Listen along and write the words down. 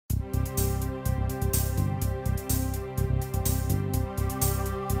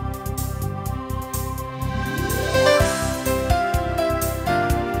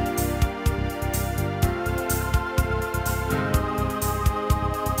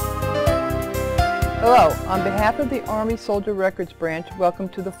Hello, on behalf of the Army Soldier Records Branch, welcome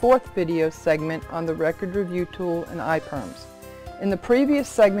to the fourth video segment on the Record Review Tool in iPERMS. In the previous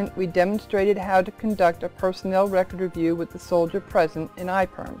segment, we demonstrated how to conduct a personnel record review with the soldier present in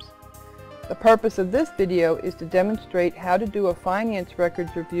iPERMS. The purpose of this video is to demonstrate how to do a finance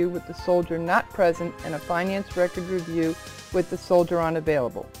records review with the soldier not present and a finance record review with the soldier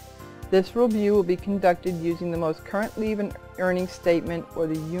unavailable. This review will be conducted using the most current leave and earnings statement or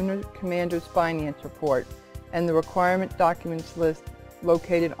the unit commander's finance report and the requirement documents list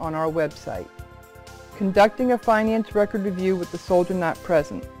located on our website. Conducting a finance record review with the soldier not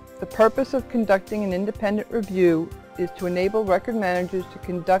present. The purpose of conducting an independent review is to enable record managers to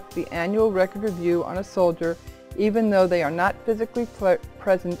conduct the annual record review on a soldier even though they are not physically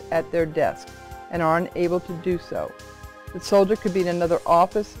present at their desk and are unable to do so. The soldier could be in another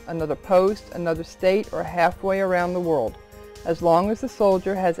office, another post, another state, or halfway around the world. As long as the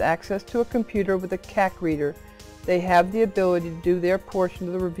soldier has access to a computer with a CAC reader, they have the ability to do their portion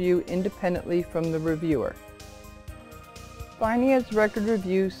of the review independently from the reviewer. Finance record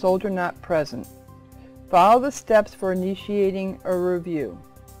review, soldier not present. Follow the steps for initiating a review.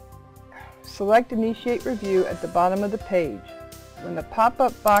 Select Initiate Review at the bottom of the page. When the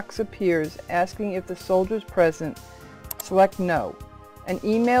pop-up box appears asking if the soldier is present, select No. An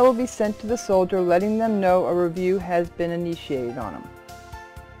email will be sent to the soldier letting them know a review has been initiated on them.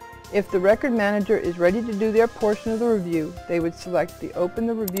 If the record manager is ready to do their portion of the review, they would select the Open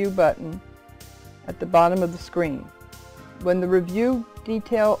the Review button at the bottom of the screen. When the Review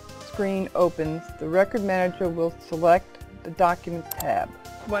Detail screen opens, the record manager will select the Documents tab.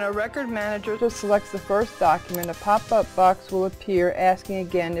 When a record manager selects the first document, a pop-up box will appear asking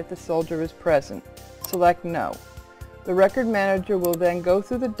again if the soldier is present. Select No. The record manager will then go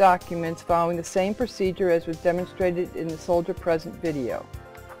through the documents following the same procedure as was demonstrated in the soldier present video.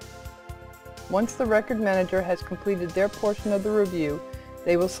 Once the record manager has completed their portion of the review,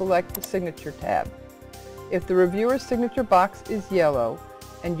 they will select the Signature tab. If the reviewer's signature box is yellow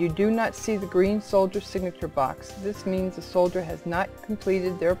and you do not see the green soldier signature box, this means the soldier has not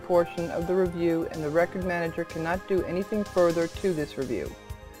completed their portion of the review and the record manager cannot do anything further to this review.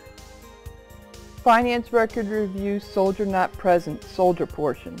 Finance record review, soldier not present, soldier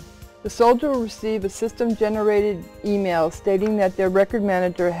portion. The soldier will receive a system-generated email stating that their record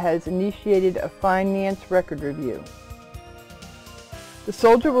manager has initiated a finance record review. The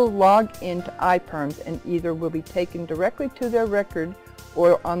soldier will log into iPERMS and either will be taken directly to their record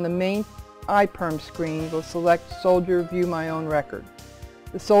or on the main iPERMS screen will select Soldier View My Own Record.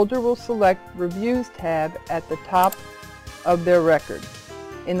 The soldier will select Reviews tab at the top of their record.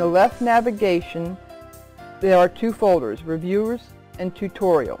 In the left navigation, there are two folders, Reviewers and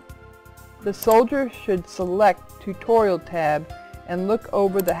Tutorial. The soldier should select Tutorial tab and look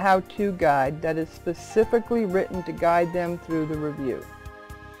over the how-to guide that is specifically written to guide them through the review.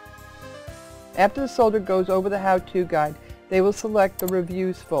 After the soldier goes over the how-to guide, they will select the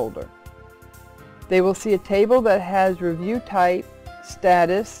Reviews folder. They will see a table that has review type,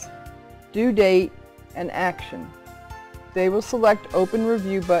 status, due date, and action. They will select Open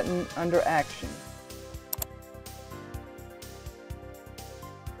Review button under Action.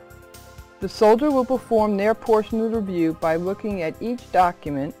 The soldier will perform their portion of the review by looking at each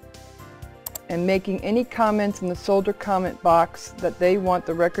document and making any comments in the soldier comment box that they want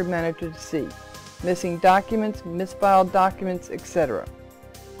the record manager to see. Missing documents, misfiled documents, etc.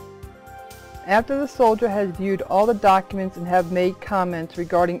 After the soldier has viewed all the documents and have made comments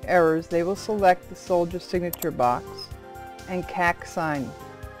regarding errors, they will select the soldier's signature box and CAC sign.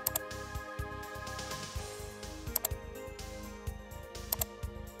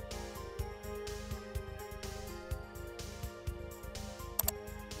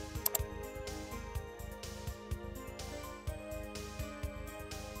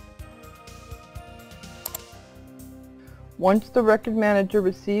 Once the record manager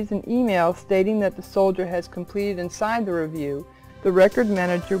receives an email stating that the soldier has completed and signed the review, the record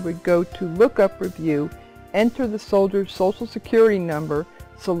manager would go to Lookup Review, enter the soldier's Social Security number,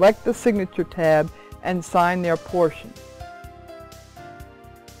 select the Signature tab, and sign their portion.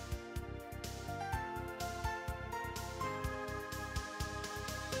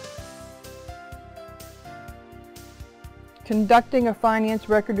 Conducting a finance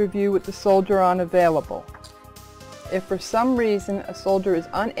record review with the soldier unavailable. If for some reason a soldier is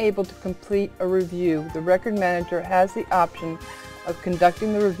unable to complete a review, the record manager has the option of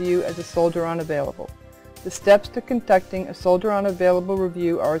conducting the review as a soldier unavailable. The steps to conducting a soldier unavailable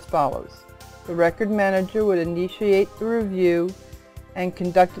review are as follows. The record manager would initiate the review and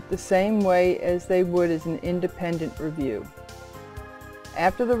conduct it the same way as they would as an independent review.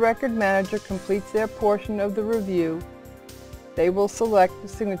 After the record manager completes their portion of the review, they will select the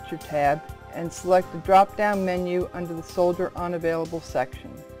Signature tab and select the drop-down menu under the Soldier Unavailable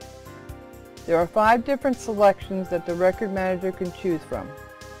section. There are 5 different selections that the record manager can choose from.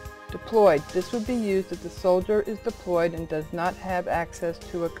 Deployed. This would be used if the soldier is deployed and does not have access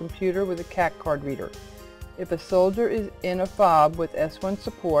to a computer with a CAC card reader. If a soldier is in a FOB with S1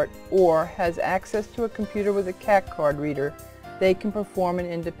 support or has access to a computer with a CAC card reader, they can perform an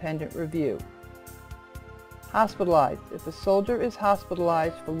independent review. Hospitalized. If a soldier is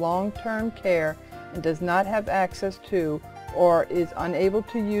hospitalized for long-term care and does not have access to or is unable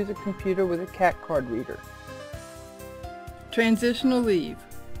to use a computer with a CAC card reader. Transitional leave.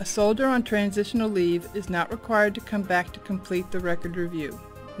 A soldier on transitional leave is not required to come back to complete the record review.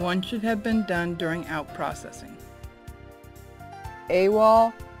 One should have been done during out processing.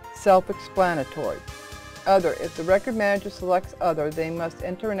 AWOL, self-explanatory. Other. If the record manager selects Other, they must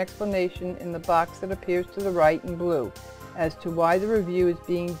enter an explanation in the box that appears to the right in blue as to why the review is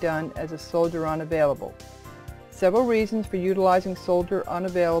being done as a soldier unavailable. Several reasons for utilizing Soldier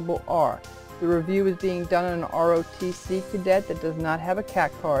Unavailable are: the review is being done on an ROTC cadet that does not have a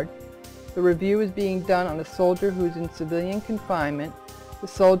CAC card, the review is being done on a soldier who is in civilian confinement, the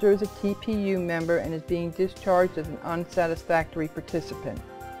soldier is a TPU member and is being discharged as an unsatisfactory participant.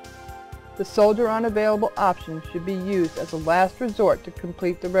 The Soldier Unavailable option should be used as a last resort to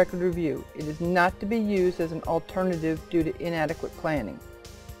complete the record review. It is not to be used as an alternative due to inadequate planning.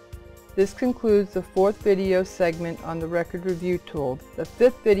 This concludes the 4th video segment on the record review tool. The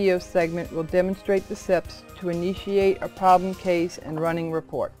 5th video segment will demonstrate the steps to initiate a problem case and running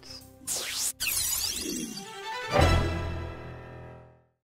reports.